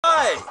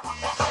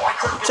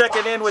Hi!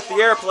 Checking in with the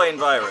airplane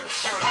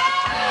virus.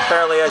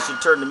 Apparently I should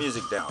turn the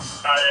music down.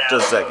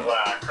 Just a second.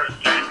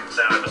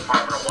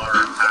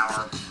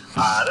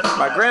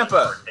 My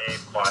grandpa.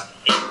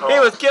 He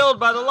was killed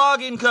by the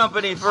logging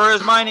company for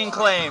his mining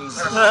claims.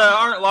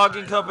 Aren't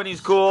logging companies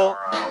cool?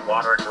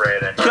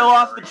 Kill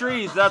off the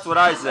trees, that's what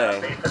I say.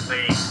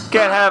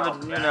 Can't have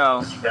it, you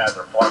know.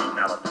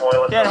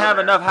 Can't have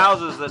enough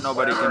houses that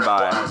nobody can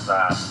buy.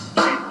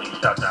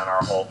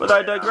 But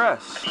I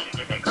digress.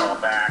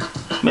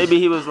 Maybe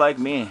he was like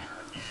me.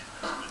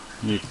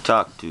 He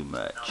talked too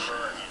much.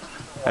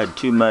 Had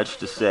too much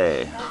to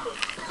say.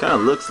 Kind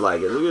of looks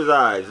like it. Look at his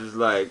eyes. He's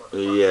like,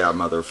 yeah,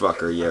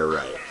 motherfucker, yeah,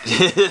 right.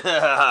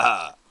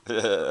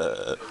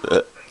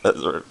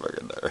 That's right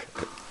fucking there.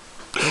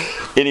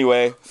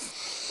 Anyway,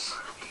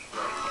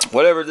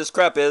 whatever this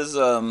crap is,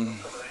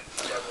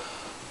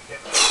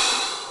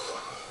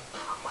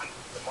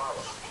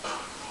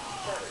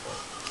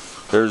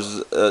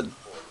 there's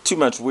too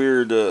much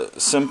weird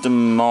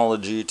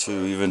symptomology to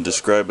even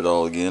describe it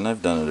all again.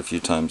 I've done it a few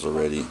times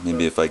already.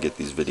 Maybe if I get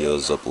these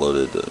videos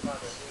uploaded,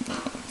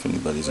 if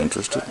anybody's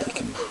interested, they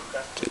can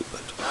do.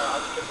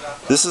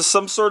 But this is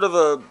some sort of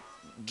a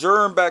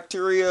germ,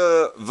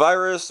 bacteria,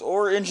 virus,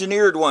 or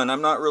engineered one.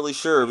 I'm not really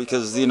sure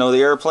because, you know,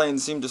 the airplane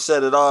seemed to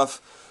set it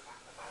off,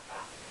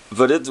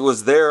 but it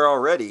was there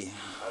already.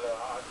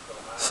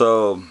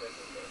 So,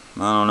 I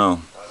don't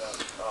know.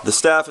 The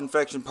staph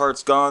infection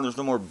part's gone. There's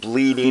no more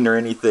bleeding or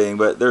anything,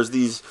 but there's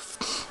these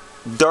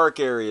dark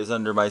areas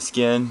under my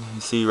skin.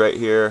 You see right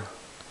here.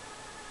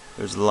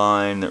 There's a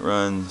line that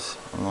runs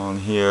along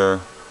here,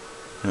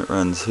 and it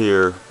runs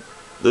here.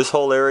 This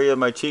whole area of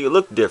my cheek, it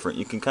looked different.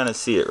 You can kind of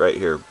see it right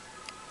here.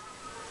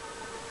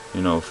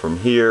 You know, from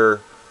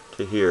here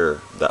to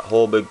here, that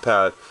whole big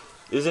patch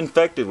is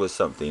infected with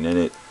something,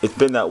 and it's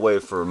been that way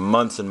for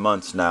months and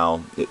months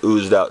now. It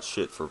oozed out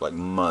shit for like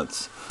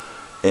months.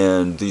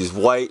 And these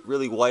white,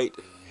 really white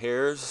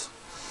hairs,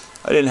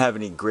 I didn't have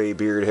any gray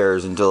beard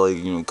hairs until, like,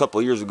 you know, a couple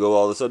of years ago.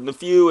 All of a sudden a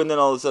few, and then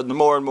all of a sudden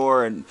more and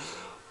more. And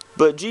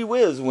but gee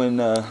whiz, when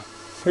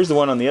here's the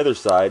one on the other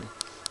side,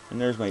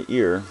 and there's my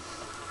ear.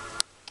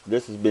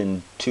 This has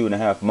been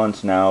 2.5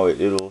 months now.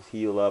 It'll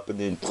heal up and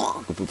then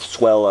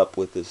swell up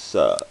with this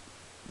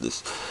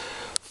this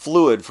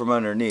fluid from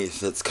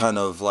underneath. It's kind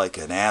of like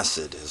an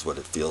acid, is what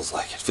it feels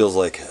like. It feels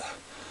like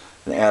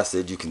an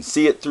acid. You can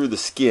see it through the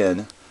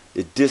skin.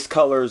 It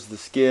discolors the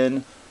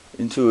skin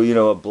into, you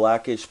know, a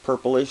blackish,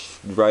 purplish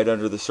right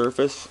under the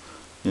surface,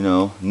 you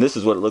know. And this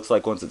is what it looks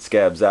like once it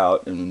scabs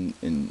out, and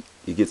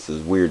it gets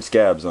those weird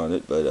scabs on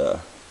it,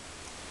 but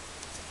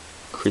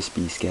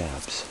crispy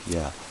scabs,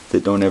 yeah,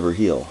 that don't ever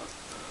heal.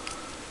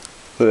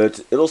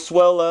 But it'll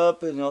swell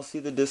up, and you'll see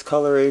the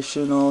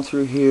discoloration all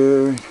through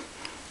here,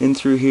 in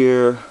through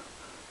here.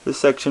 This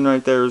section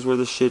right there is where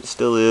the shit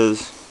still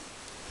is.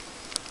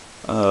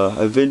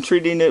 I've been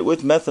treating it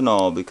with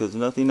methanol because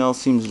nothing else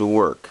seems to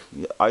work.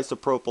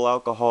 Isopropyl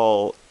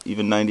alcohol,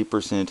 even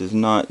 90%, is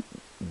not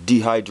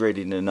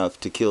dehydrating enough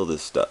to kill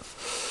this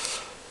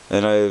stuff.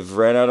 And I've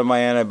ran out of my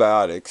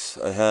antibiotics.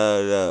 I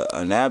had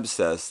an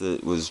abscess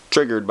that was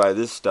triggered by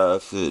this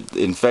stuff. It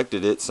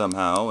infected it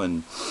somehow,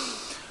 and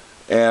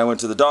I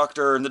went to the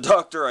doctor, and the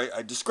doctor,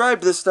 I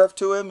described this stuff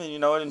to him, and, you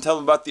know, I didn't tell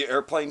him about the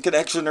airplane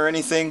connection or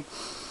anything.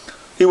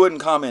 He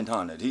wouldn't comment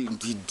on it. He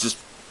just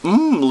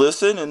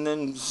listen and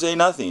then say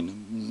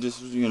nothing.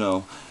 Just, you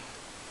know,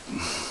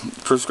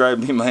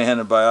 prescribed me my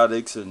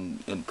antibiotics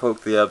and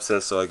poked the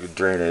abscess so I could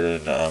drain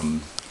it,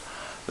 and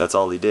that's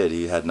all he did.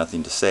 He had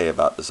nothing to say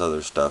about this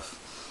other stuff.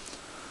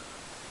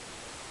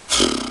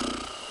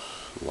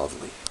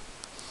 Lovely.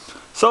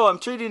 So I'm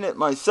treating it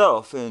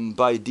myself, and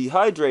by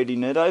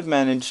dehydrating it, I've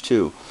managed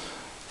to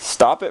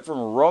stop it from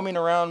roaming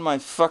around my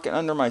fucking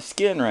under my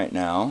skin right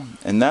now,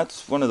 and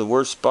that's one of the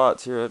worst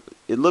spots here.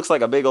 It looks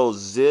like a big old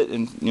zit,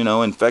 and, you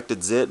know,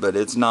 infected zit, but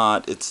it's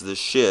not. It's the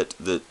shit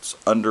that's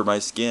under my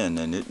skin,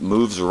 and it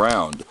moves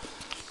around.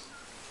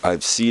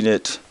 I've seen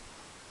it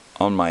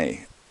on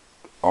my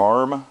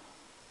arm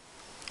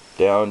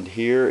down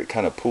here. It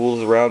kind of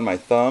pools around my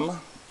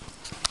thumb.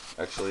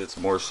 Actually, it's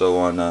more so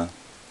on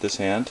this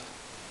hand,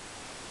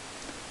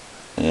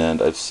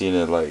 and I've seen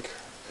it like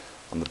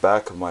on the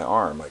back of my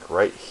arm, like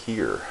right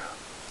here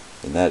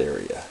in that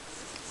area.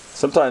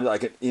 Sometimes I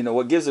can, you know,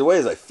 what gives it away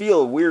is I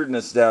feel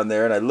weirdness down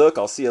there, and I look,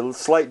 I'll see a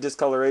slight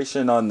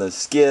discoloration on the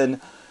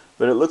skin,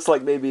 but it looks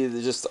like maybe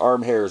they're just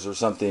arm hairs or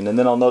something, and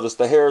then I'll notice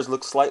the hairs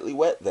look slightly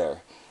wet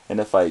there,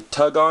 and if I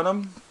tug on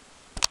them,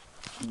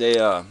 they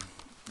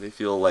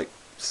feel like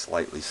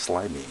slightly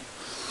slimy.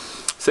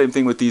 Same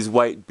thing with these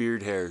white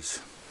beard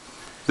hairs.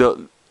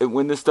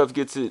 When this stuff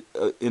gets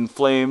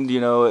inflamed, you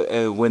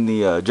know, when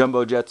the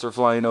jumbo jets are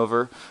flying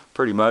over,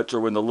 pretty much, or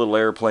when the little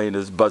airplane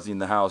is buzzing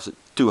the house at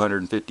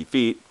 250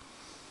 feet,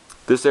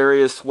 this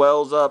area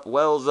swells up,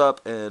 wells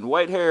up, and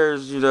white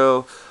hairs, you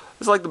know,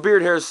 it's like the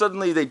beard hairs,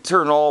 suddenly they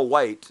turn all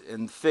white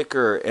and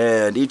thicker,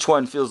 and each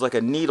one feels like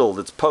a needle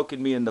that's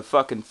poking me in the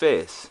fucking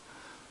face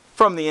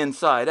from the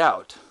inside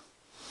out.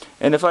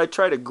 And if I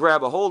try to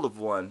grab a hold of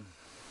one,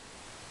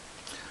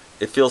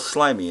 it feels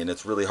slimy and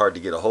it's really hard to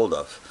get a hold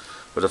of.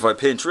 But if I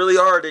pinch really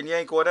hard and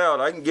yank one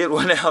out, I can get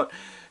one out,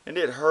 and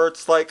it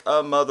hurts like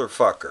a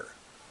motherfucker.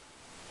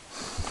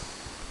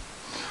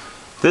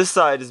 This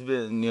side has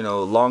been, you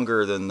know,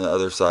 longer than the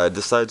other side.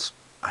 This side's,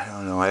 I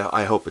don't know,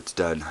 I hope it's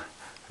done.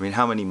 I mean,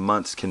 how many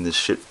months can this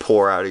shit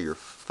pour out of your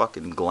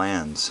fucking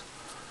glands?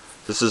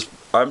 This is,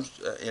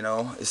 you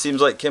know, it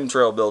seems like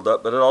chemtrail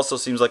buildup, but it also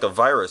seems like a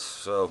virus,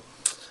 so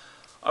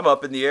I'm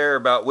up in the air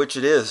about which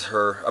it is,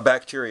 or a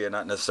bacteria,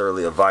 not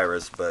necessarily a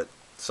virus, but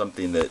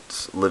something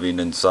that's living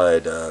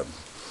inside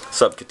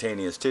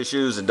subcutaneous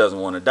tissues and doesn't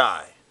want to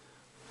die.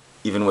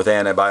 Even with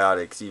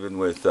antibiotics, even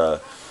with,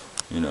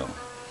 you know,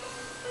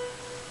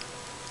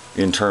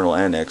 internal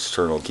and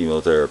external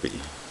chemotherapy.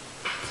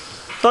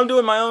 So I'm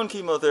doing my own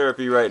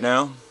chemotherapy right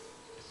now.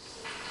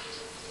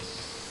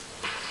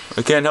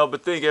 I can't help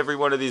but think every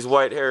one of these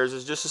white hairs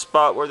is just a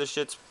spot where the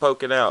shit's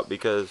poking out,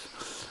 because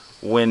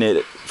when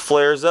it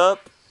flares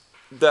up,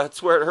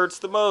 that's where it hurts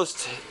the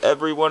most.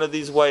 Every one of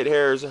these white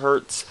hairs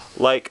hurts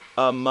like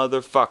a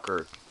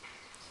motherfucker.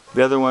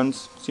 The other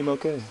ones seem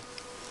okay.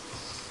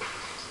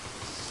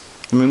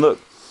 I mean, look,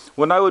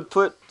 when I would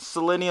put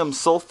selenium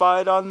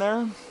sulfide on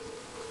there,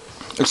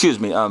 excuse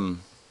me,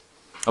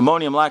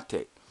 ammonium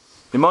lactate.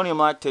 The ammonium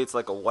lactate's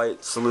like a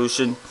white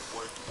solution,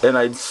 and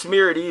I'd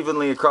smear it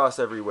evenly across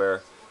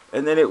everywhere,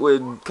 and then it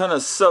would kind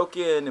of soak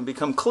in and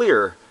become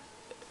clear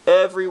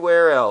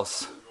everywhere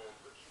else.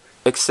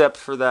 Except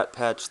for that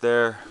patch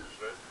there,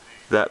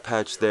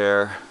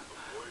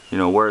 you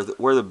know, where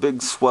the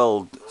big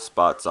swelled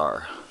spots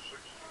are.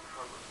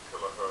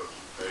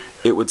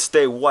 It would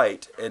stay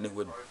white, and it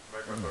would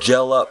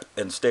gel up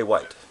and stay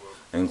white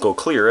and go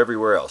clear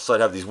everywhere else. So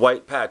I'd have these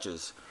white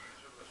patches,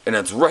 and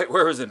it's right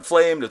where it was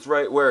inflamed, it's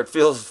right where it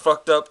feels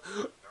fucked up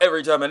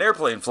every time an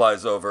airplane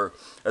flies over,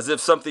 as if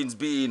something's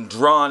being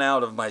drawn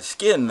out of my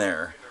skin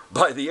there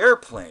by the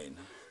airplane.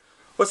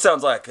 What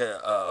sounds like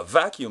a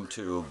vacuum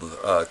tube,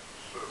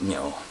 you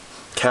know,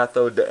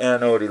 cathode to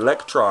anode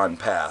electron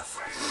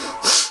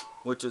path,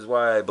 which is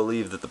why I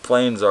believe that the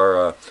planes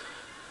are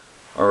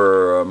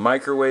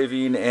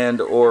microwaving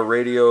and or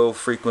radio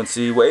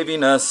frequency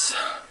waving us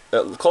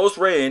at close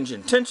range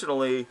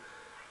intentionally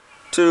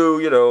to,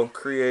 you know,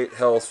 create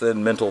health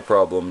and mental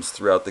problems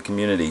throughout the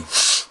community.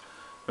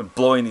 I'm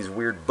blowing these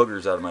weird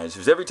boogers out of my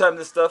eyes. Every time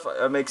this stuff,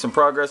 I make some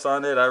progress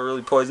on it, I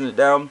really poison it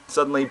down,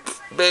 suddenly,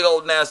 big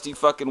old nasty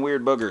fucking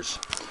weird boogers.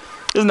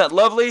 Isn't that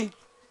lovely?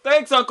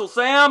 Thanks, Uncle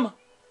Sam!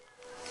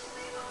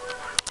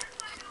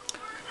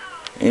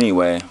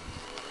 Anyway,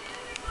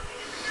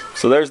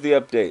 so there's the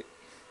update.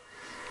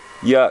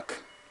 Yuck.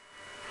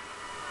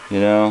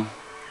 You know,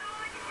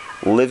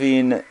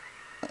 living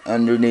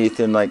underneath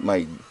in like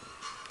my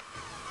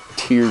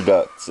tear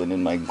ducts and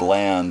in my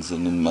glands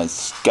and in my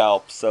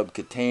scalp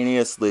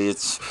subcutaneously,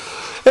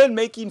 and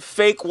making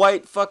fake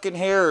white fucking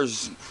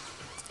hairs.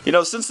 You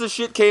know, since the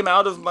shit came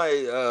out of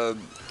my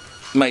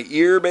my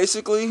ear,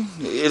 basically,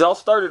 it all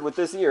started with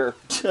this ear.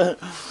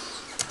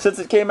 Since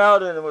it came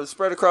out and it was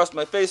spread across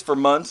my face for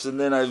months, and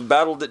then I've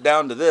battled it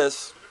down to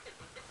this,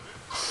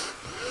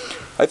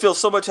 I feel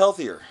so much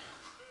healthier.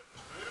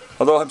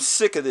 Although I'm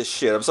sick of this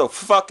shit. I'm so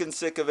fucking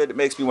sick of it, it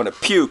makes me want to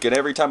puke. And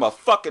every time a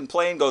fucking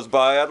plane goes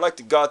by, I'd like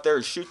to go out there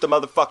and shoot the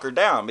motherfucker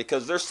down,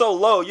 because they're so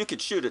low, you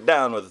could shoot it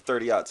down with a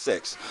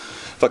 30-06.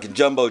 Fucking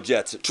jumbo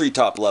jets at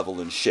treetop level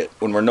and shit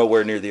when we're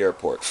nowhere near the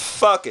airport.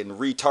 Fucking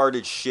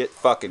retarded shit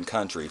fucking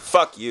country.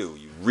 Fuck you,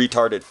 you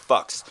retarded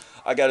fucks.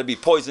 I gotta be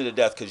poisoned to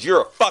death because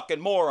you're a fucking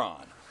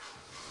moron.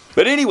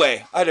 But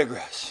anyway, I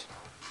digress.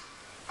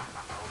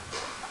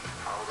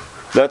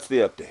 That's the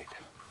update.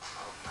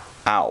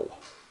 Ow.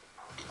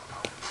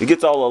 It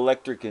gets all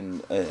electric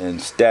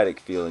and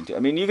static feeling too. I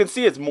mean, you can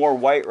see it's more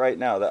white right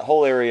now. That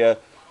whole area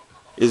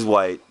is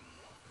white,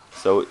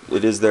 so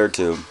it is there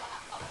too.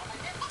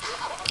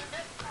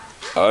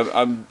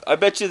 I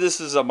bet you this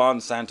is a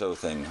Monsanto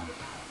thing.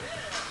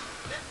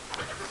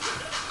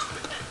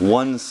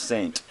 One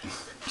saint.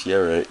 Yeah,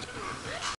 right.